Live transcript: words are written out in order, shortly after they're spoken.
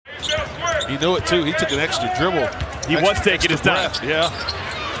He knew it too. He took an extra dribble. He was taking his time. Yeah.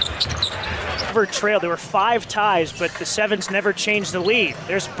 Trail. There were 5 ties, but the Sevens never changed the lead.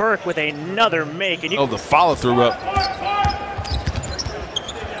 There's Burke with another make. And the follow through up.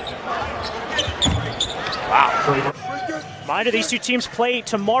 Wow. Reminder, these two teams play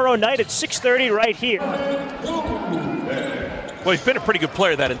tomorrow night at 6:30 right here. Well, he's been a pretty good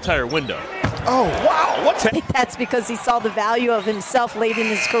player that entire window. Oh, wow. What's I think that's because he saw the value of himself late in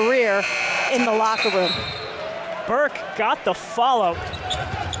his career in the locker room. Burke got the follow.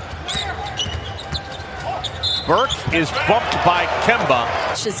 Burke is bumped by Kemba.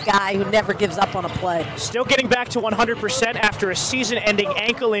 This guy who never gives up on a play. Still getting back to 100% after a season-ending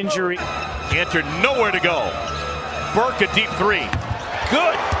ankle injury. Cantor nowhere to go. Burke a deep 3.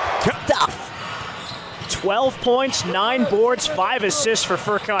 Good stuff. 12 points, 9 boards, 5 assists for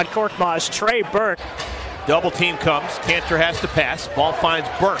Furkan Korkmaz. Trey Burke. Double team comes. Cantor has to pass. Ball finds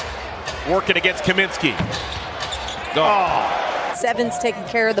Burke. Working against Kaminsky. Oh. Sevens taking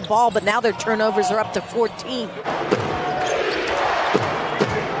care of the ball, but now their turnovers are up to 14.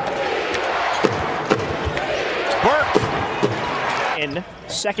 Burke in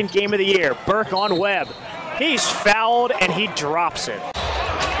second game of the year. Burke on Webb. He's fouled and he drops it.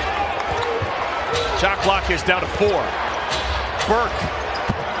 Shot clock is down to 4. Burke.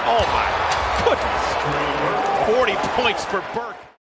 Oh my goodness. 40 points for Burke.